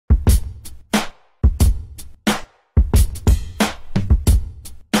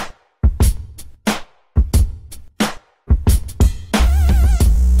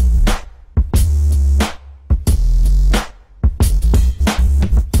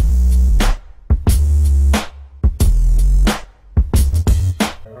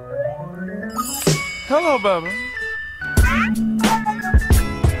Hello, baby.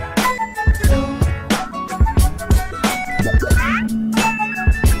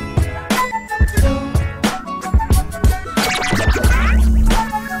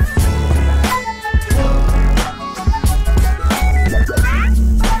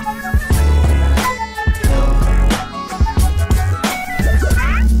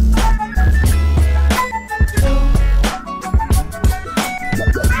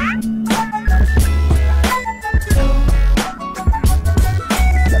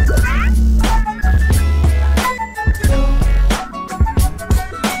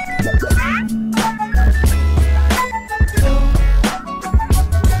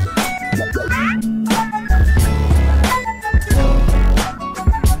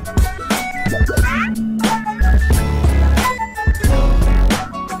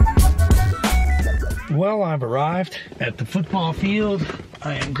 Well, I've arrived at the football field.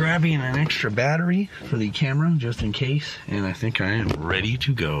 I am grabbing an extra battery for the camera just in case, and I think I am ready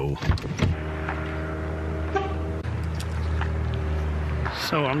to go.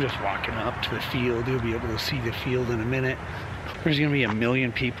 So I'm just walking up to the field. You'll be able to see the field in a minute. There's gonna be 1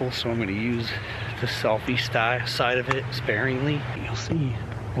 million people, so I'm gonna use the selfie side of it sparingly. You'll see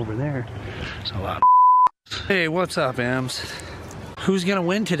over there, there's a lot of Hey, what's up, Ems? Who's gonna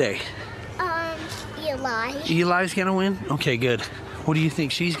win today? Eli. Eli's gonna win? Okay, good. What do you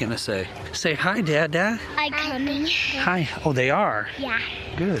think she's gonna say? Say hi, Dad. I'm coming. Hi. Oh, they are? Yeah.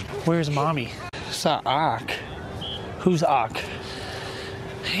 Good. Where's Mommy? Sa Ak. Who's Ak?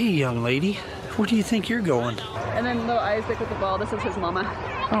 Hey, young lady. Where do you think you're going? And then little Isaac with the ball. This is his mama.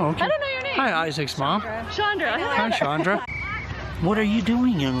 Oh, okay. I don't know your name. Hi, Isaac's mom. Chandra. Hi, Chandra. What are you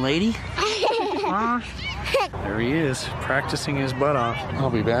doing, young lady? Huh? There he is, practicing his butt off. I'll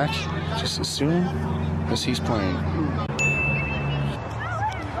be back just as soon as he's playing.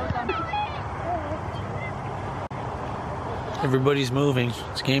 Everybody's moving.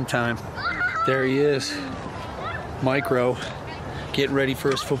 It's game time. There he is. Micro. Getting ready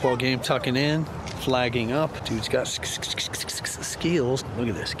for his football game, tucking in, flagging up. Dude's got skills. Look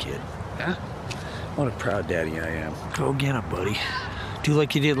at this kid. Huh? What a proud daddy I am. Go get him, buddy. Do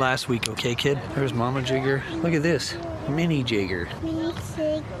like you did last week, okay, kid? There's Mama Jigger. Look at this. Mini Jigger. Mini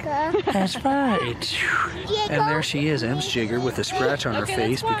Jigger. That's right. And there she is, Ems Jigger, with a scratch on her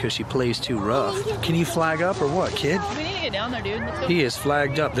face because she plays too rough. Can you flag up or what, kid? We need to get down there, dude. Let's go. He is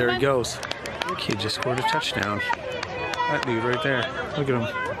flagged up. There he goes. Kid just scored a touchdown. That dude right there. Look at him.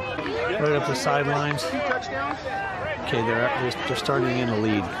 Right up the sidelines. Okay, they're starting in the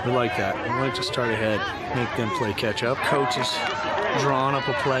lead. We like that. We like to start ahead, make them play catch up. Coach is drawing up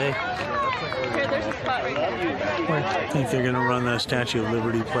a play. Here, there's a spot right there. I think they're gonna run the Statue of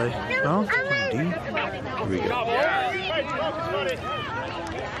Liberty play. No? D? Here we go.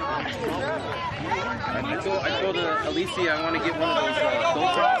 I told Alicia I want to get one of those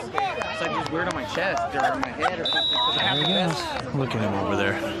GoPros. It's like just weird on my chest or on my head or something. There he goes. Look at him over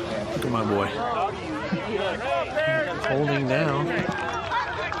there. Look at my boy. Holding down.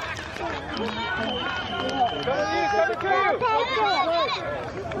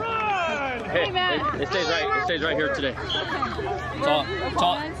 Hey, it stays right here today.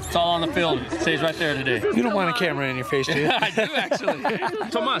 It's all on the field. It stays right there today. You don't want a camera in your face, do you? I do actually.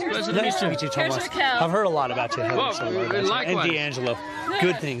 Tomas, pleasure to Nice to meet you, Tomas. I've heard a lot about you. Well, likewise. And D'Angelo.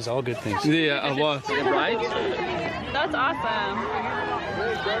 Good things, all good things. Yeah, well, right? That's awesome.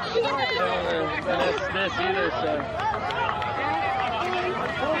 That's this either, so.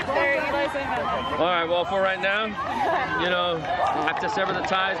 All right, well, for right now, you know, I have to sever the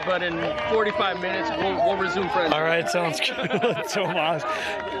ties, but in 45 minutes, we'll resume friendship. All right, sounds good, Tomas.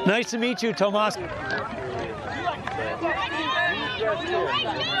 Nice to meet you, Tomas.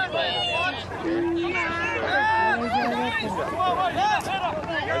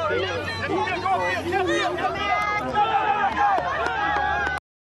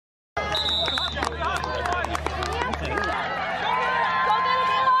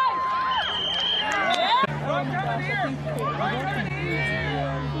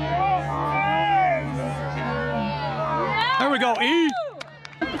 There we go, E.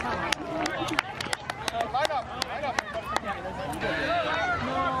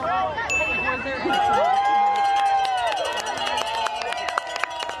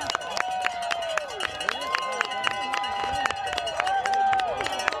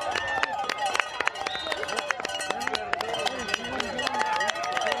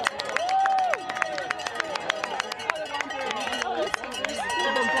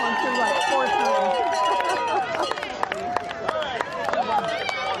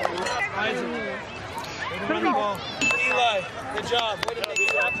 Eli, good job. Way to make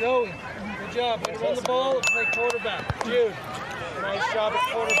it. Joey, good Good job. Way to run the ball and play quarterback. Jude, nice job at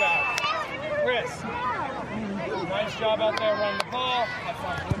quarterback. Chris, nice job out there running the ball. Have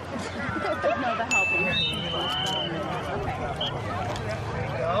fun, dude. No, the helping.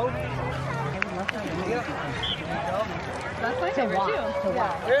 Go. Yep. That's my favorite too.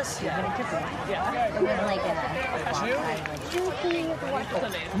 Chris? Yeah.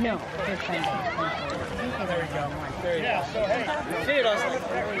 No, There you go. There you go. See it, Austin.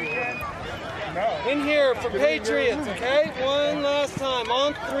 In here for Patriots, okay? One last time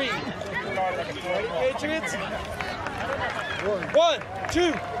on 3. Ready, Patriots? 1,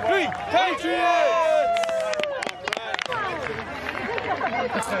 2, 3, Patriots!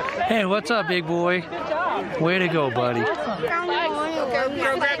 Hey, what's up, big boy? Good job. Way to go, buddy.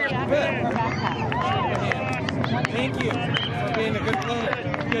 Thank you for being a good player.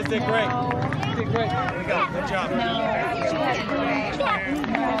 You guys did great. You did great. There we go. Good job.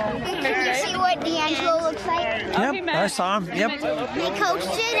 Did you see what D'Angelo looks like? Yep, I saw him. Yep. He coached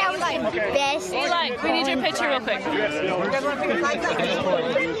it. That was like the best. Eli, we need your picture real quick.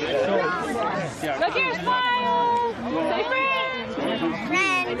 Look here, smile. Say friends.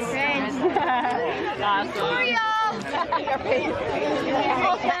 Friends. Awesome.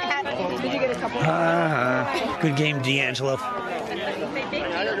 Did you get a couple? Good game, D'Angelo.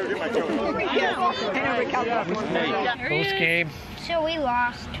 Close game. So we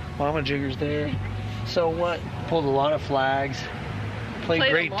lost. Mama Jiggers there. So what? Pulled a lot of flags.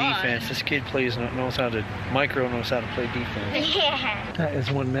 Played great defense. This kid knows how to micro knows how to play defense. Yeah. That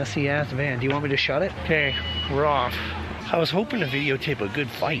is one messy ass van. Do you want me to shut it? Okay, we're off. I was hoping to videotape a good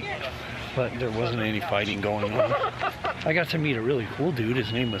fight, but there wasn't any fighting going on. I got to meet a really cool dude.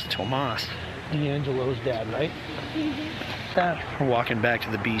 His name was Tomas. D'Angelo's dad, right? We're walking back to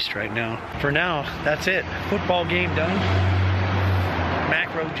the Beast right now. For now, that's it. Football game done.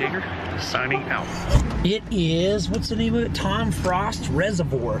 Macro Jigger signing out. It is, what's the name of it? Tom Frost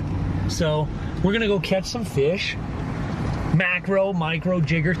Reservoir. So we're gonna go catch some fish. Macro, micro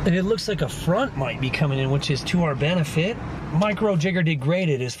jigger, and it looks like a front might be coming in, which is to our benefit. Micro Jigger did great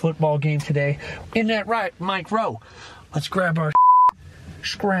at his football game today. Isn't that right, Micro? Let's grab our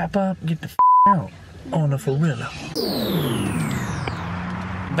scrap up, get the out on the Farilla.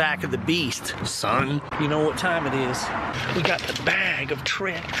 Back of the Beast, son. You know what time it is. We got the bag of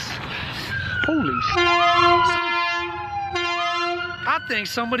tricks. Holy shit. I think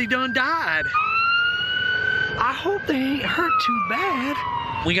somebody done died. I hope they ain't hurt too bad.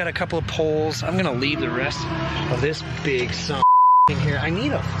 We got a couple of poles. I'm gonna leave the rest of this big son in here. I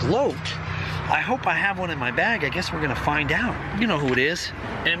need a float. I hope I have one in my bag. I guess we're gonna find out. You know who it is.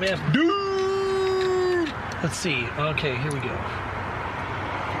 MF Dude. Let's see. Okay, here we go.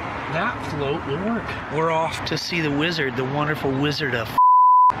 That float will work. We're off to see the wizard, the wonderful wizard of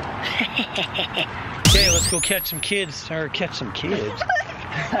Okay, let's go catch some kids, or catch some kids.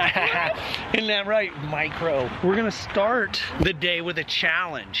 Isn't that right, Micro? We're gonna start the day with a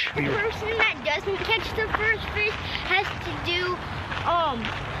challenge. The person that doesn't catch the first fish has to do,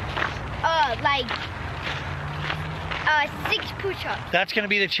 6 push-ups. That's gonna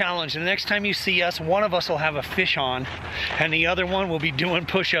be the challenge. The next time you see us, one of us will have a fish on, and the other one will be doing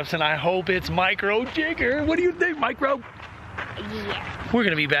push-ups, and I hope it's Micro Jigger. What do you think, Micro? Yeah. We're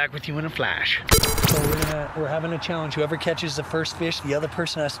gonna be back with you in a flash. So we're having a challenge. Whoever catches the first fish, the other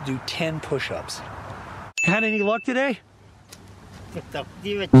person has to do 10 push-ups. Had any luck today? A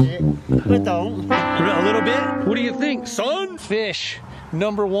little bit? What do you think, son? Fish,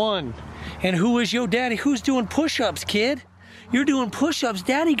 number 1. And who is your daddy? Who's doing push-ups, kid? You're doing push-ups.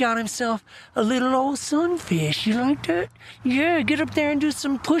 Daddy got himself a little old sunfish. You like that? Yeah, get up there and do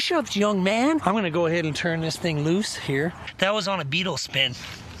some push-ups, young man. I'm gonna go ahead and turn this thing loose here. That was on a beetle spin.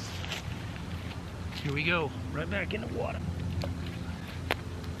 Here we go, right back in the water.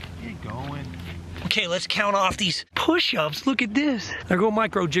 Get going. Okay, let's count off these push-ups. Look at this. There go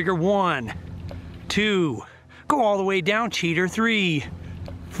Micro Jigger. 1, 2, go all the way down, cheater. 3,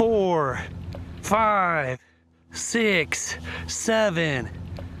 4, 5, 6, 7,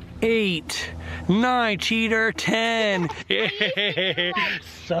 8, 9, cheater. 10. Yeah.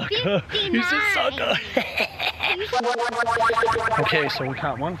 Sucker. You said sucker. Okay, so we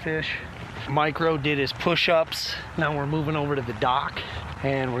caught 1 fish. Micro did his push-ups. Now we're moving over to the dock,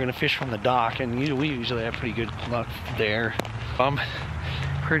 and we're gonna fish from the dock, and we usually have pretty good luck there. I'm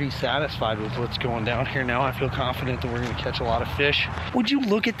pretty satisfied with what's going down here now. I feel confident that we're gonna catch a lot of fish. Would you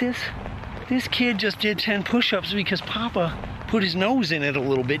look at this? This kid just did 10 push-ups because Papa put his nose in it a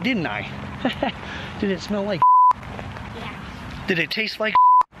little bit, didn't I? Did it smell like Yeah. Did it taste like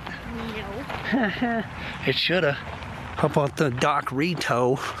No. It shoulda. How about the dock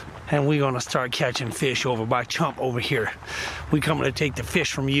retow? and we're gonna start catching fish over by Chump over here. We coming to take the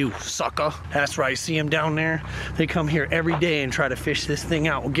fish from you, sucker. That's right, see them down there? They come here every day and try to fish this thing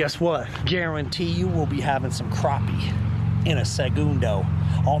out. Well, guess what? Guarantee you we'll be having some crappie in a segundo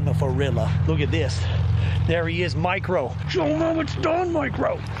on the Farilla. Look at this. There he is, Micro. Show him how it's done,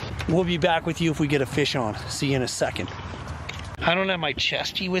 Micro. We'll be back with you if we get a fish on. See you in a second. I don't have my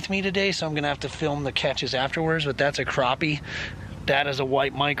chesty with me today, so I'm gonna have to film the catches afterwards, but that's a crappie. That is a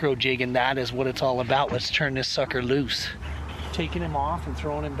white micro jig, and that is what it's all about. Let's turn this sucker loose. Taking him off and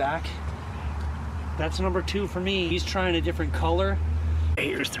throwing him back. That's number 2 for me. He's trying a different color.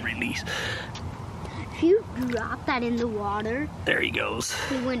 Here's the release. If you drop that in the water, there he goes.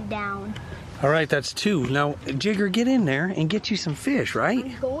 He went down. All right, that's 2. Now, Jigger, get in there and get you some fish, right?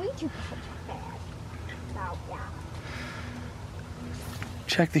 I'm going to.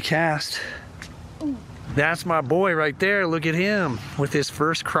 Check the cast. That's my boy right there. Look at him with his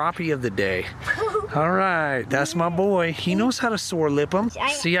first crappie of the day. All right, that's my boy. He knows how to sore lip him.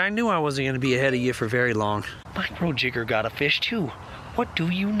 See, I knew I wasn't going to be ahead of you for very long. Micro Jigger got a fish too. What do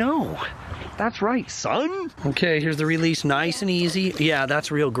you know? That's right, son. Okay, here's the release, nice and easy. Yeah,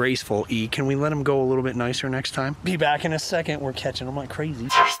 that's real graceful, E. Can we let him go a little bit nicer next time? Be back in a second. We're catching him like crazy.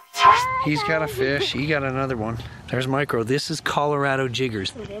 He's got a fish. He got another one. There's Micro. This is Colorado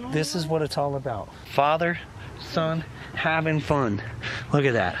Jiggers. This is what it's all about. Father, son, having fun. Look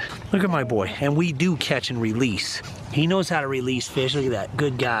at that. Look at my boy. And we do catch and release. He knows how to release fish. Look at that.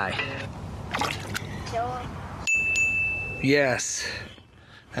 Good guy. Yes.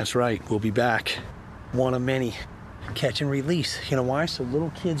 That's right. We'll be back. One of many. Catch and release. You know why? So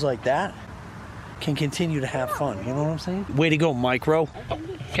little kids like that can continue to have fun. You know what I'm saying? Way to go, Micro.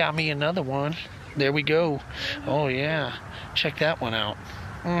 Got me another one. There we go. Oh, yeah. Check that one out.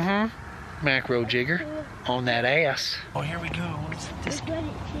 Macro Jigger on that ass. Oh, here we go. Let's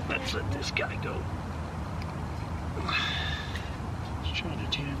let this guy go. Just trying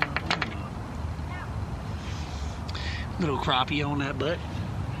to tear that one up. Little crappie on that butt.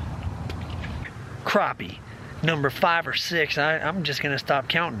 Crappie. Number 5 or 6. I'm just going to stop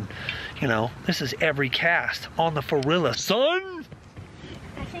counting. You know, this is every cast on the Farilla, son.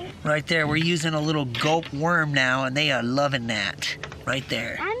 Right there, we're using a little gulp worm now, and they are loving that. Right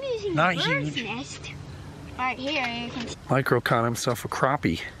there. I'm using not a bird's huge. nest. Right here, you can see. Micro caught himself a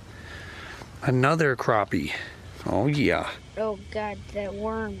crappie. Another crappie. Oh yeah. Oh God, that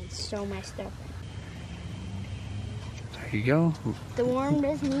worm is so messed up. There you go. The worm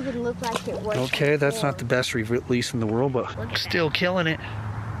doesn't even look like it was. Okay, that's not the best release in the world, but still killing it.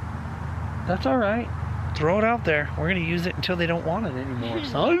 That's all right. Throw it out there. We're gonna use it until they don't want it anymore,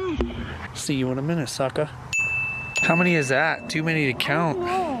 son. See you in a minute, sucker. How many is that? Too many to count.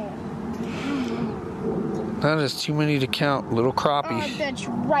 That is too many to count. Little crappie. That's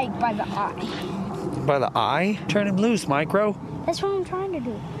right by the eye. By the eye? Turn him loose, Micro. That's what I'm trying to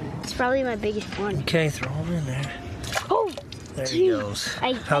do. It's probably my biggest one. Okay, throw him in there. Oh, there he goes.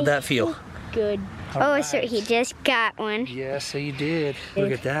 How'd that feel? Good. All so he just got one. Yes, so you did.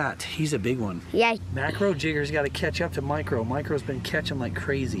 Look at that. He's a big one. Yeah. Macro Jigger's got to catch up to Micro. Micro's been catching like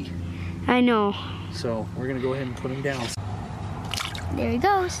crazy. I know. So we're going to go ahead and put him down. There he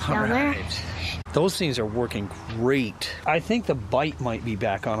goes. Down there. Those things are working great. I think the bite might be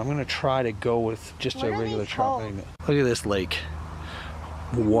back on. I'm going to try to go with just a regular trout. Look at this lake.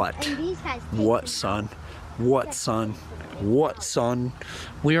 What? What, son? What, son? What, son?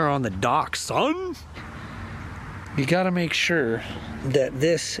 We are on the dock, son. You got to make sure that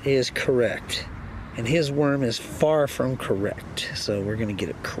this is correct. And his worm is far from correct. So we're going to get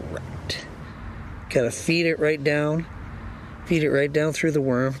it correct. Got to feed it right down. Feed it right down through the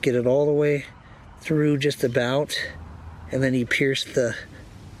worm. Get it all the way through just about. And then you pierce the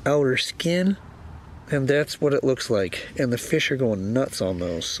outer skin. And that's what it looks like. And the fish are going nuts on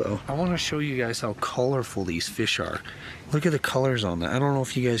those. So I want to show you guys how colorful these fish are. Look at the colors on that. I don't know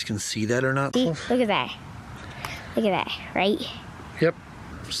if you guys can see that or not. See, look at that. Look at that, right? Yep.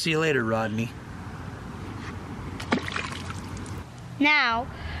 See you later, Rodney. Now,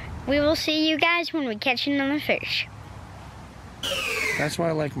 we will see you guys when we catch another fish. That's why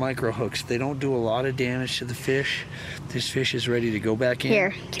I like micro hooks. They don't do a lot of damage to the fish. This fish is ready to go back in.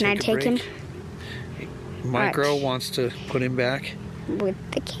 Here, can I take him? Micro wants to put him back. With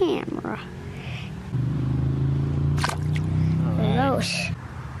the camera. There goes.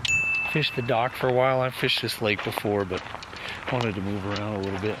 Fished the dock for a while. I've fished this lake before, but wanted to move around a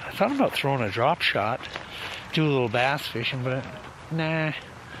little bit. I thought about throwing a drop shot, do a little bass fishing, but nah.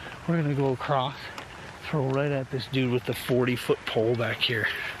 We're gonna go across, throw right at this dude with the 40-foot pole back here.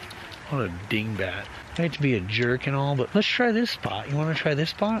 What a dingbat. I hate to be a jerk and all, but let's try this spot. You want to try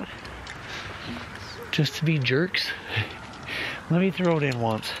this spot? Just to be jerks? Let me throw it in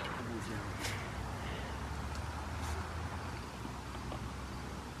once.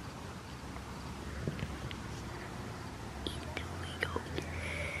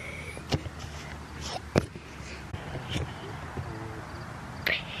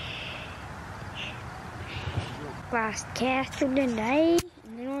 Last cast for the night,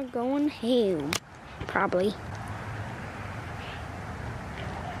 and then we're going home. Probably.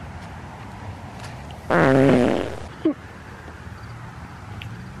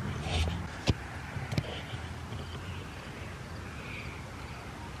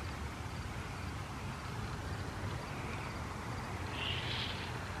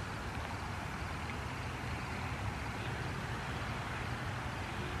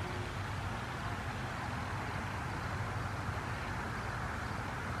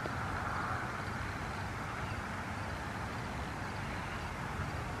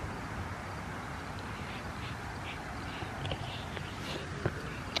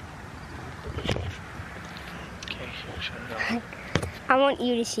 I want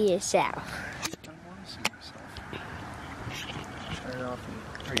you to see yourself. I want to see myself. Try it off.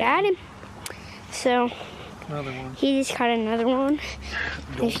 Got him. So Another one. he just caught another one.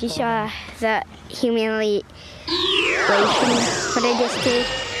 If you saw the humiliation, what I just did,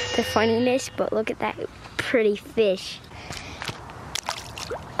 the funniness, but look at that pretty fish.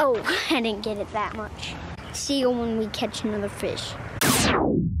 Oh, I didn't get it that much. See you when we catch another fish.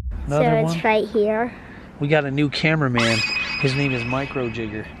 Another so one? it's right here. We got a new cameraman. His name is Micro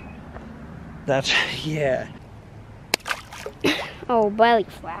Jigger. That's, yeah. Oh, belly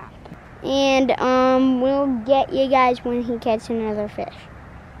flap. And we'll get you guys when he catches another fish.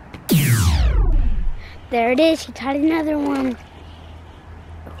 There it is. He caught another one.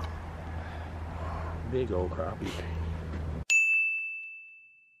 Big old crappie.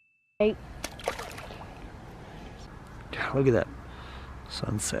 Right. God, look at that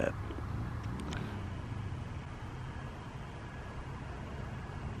sunset.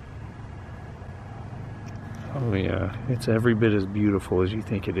 Oh yeah, it's every bit as beautiful as you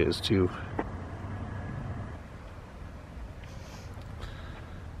think it is too.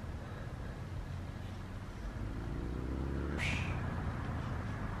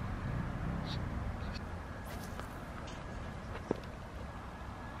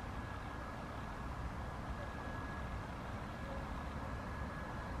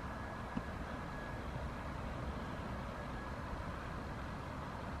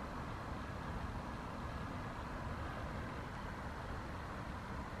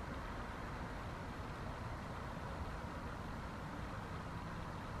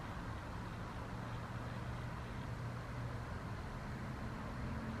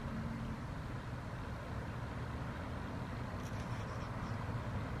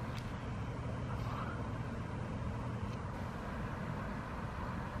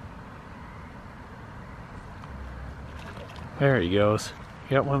 There he goes.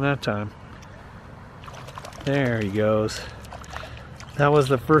 Got one that time. There he goes. That was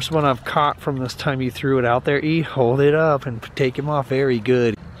the first one I've caught from this time you threw it out there. E, hold it up and take him off. Very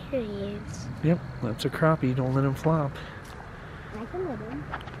good. Here he is. Yep, that's a crappie. Don't let him flop. I can let him.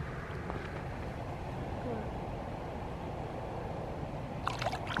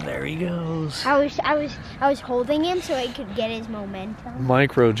 There he goes. I was holding him so I could get his momentum.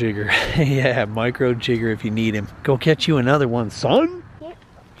 Micro Jigger. Yeah, Micro Jigger if you need him. Go catch you another one, son. Yep.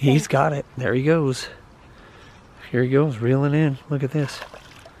 He's got it. There he goes. Here he goes, reeling in. Look at this.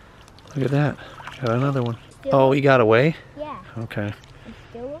 Look at that. Got another one. Oh, he got away? Yeah. Okay. It's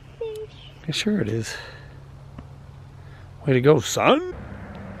still a fish. Yeah, sure it is. Way to go, son.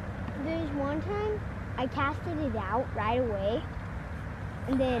 There's one time I casted it out right away.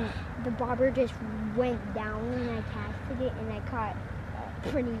 And then the bobber just went down when I casted it, and I caught a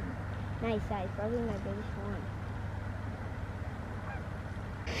pretty nice size, probably my biggest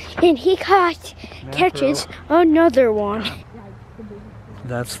one. And he catches another one.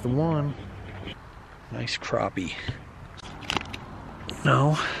 That's the one. Nice crappie.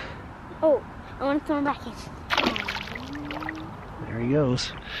 No. Oh, I want to throw him back in. There he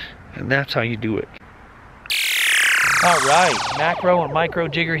goes. And that's how you do it. All right, Macro and Micro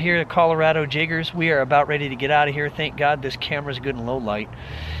Jigger here at Colorado Jiggers. We are about ready to get out of here. Thank God this camera's good in low light.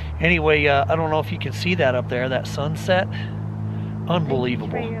 Anyway, I don't know if you can see that up there, that sunset.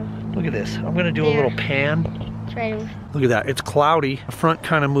 Unbelievable. Look at this. I'm gonna do a little pan. Look at that, it's cloudy. The front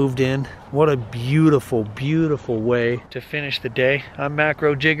kind of moved in. What a beautiful, beautiful way to finish the day. I'm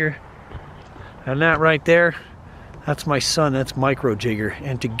Macro Jigger. And that right there, That's my son, that's Micro Jigger.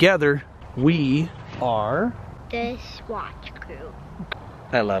 And together, we are... The SWAT crew.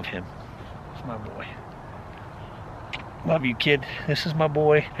 I love him. He's my boy. Love you, kid. This is my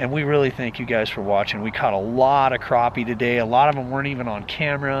boy. And we really thank you guys for watching. We caught a lot of crappie today. A lot of them weren't even on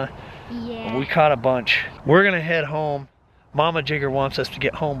camera. Yeah. We caught a bunch. We're gonna head home. Mama Jigger wants us to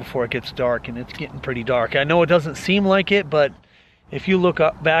get home before it gets dark, and it's getting pretty dark. I know it doesn't seem like it, but if you look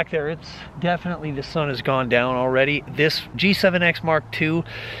up back there, it's definitely, the sun has gone down already. This G7X Mark II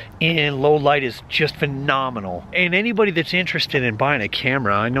in low light is just phenomenal. And anybody that's interested in buying a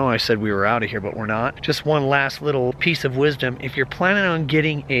camera, I know I said we were out of here, but we're not. Just one last little piece of wisdom. If you're planning on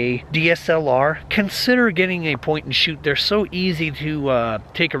getting a DSLR, consider getting a point and shoot. They're so easy to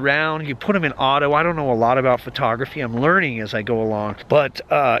take around. You put them in auto. I don't know a lot about photography. I'm learning as I go along. But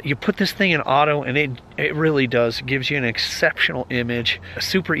you put this thing in auto and it really does. It gives you an exceptional image.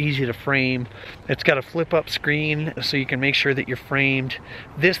 Super easy to frame. It's got a flip up screen so you can make sure that you're framed.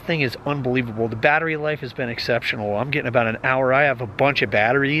 This thing is unbelievable. The battery life has been exceptional. I'm getting about an hour. I have a bunch of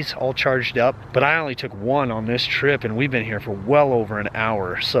batteries all charged up, but I only took one on this trip and we've been here for well over an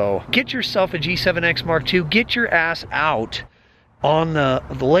hour. So get yourself a G7X Mark II. Get your ass out on the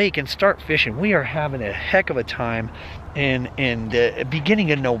lake and start fishing. We are having a heck of a time in the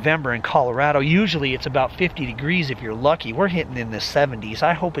beginning of November in Colorado. Usually it's about 50 degrees if you're lucky. We're hitting in the 70s.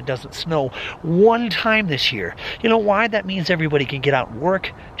 I hope it doesn't snow one time this year. You know why? That means everybody can get out and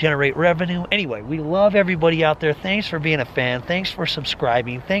work, generate revenue. Anyway, we love everybody out there. Thanks for being a fan. Thanks for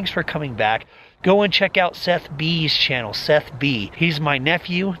subscribing. Thanks for coming back. Go and check out Seth B's channel, Seth B. He's my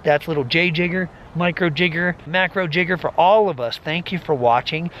nephew. That's little J Jigger, Micro Jigger, Macro Jigger. For all of us, thank you for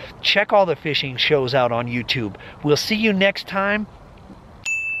watching. Check all the fishing shows out on YouTube. We'll see you next time.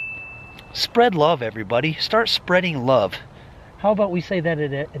 Spread love, everybody. Start spreading love. How about we say that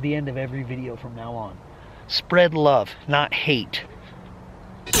at the end of every video from now on? Spread love, not hate.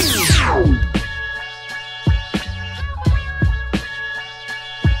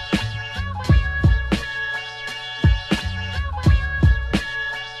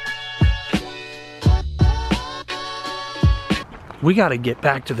 We gotta get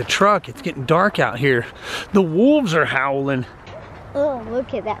back to the truck. It's getting dark out here. The wolves are howling. Oh,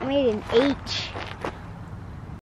 look at that. Made an H.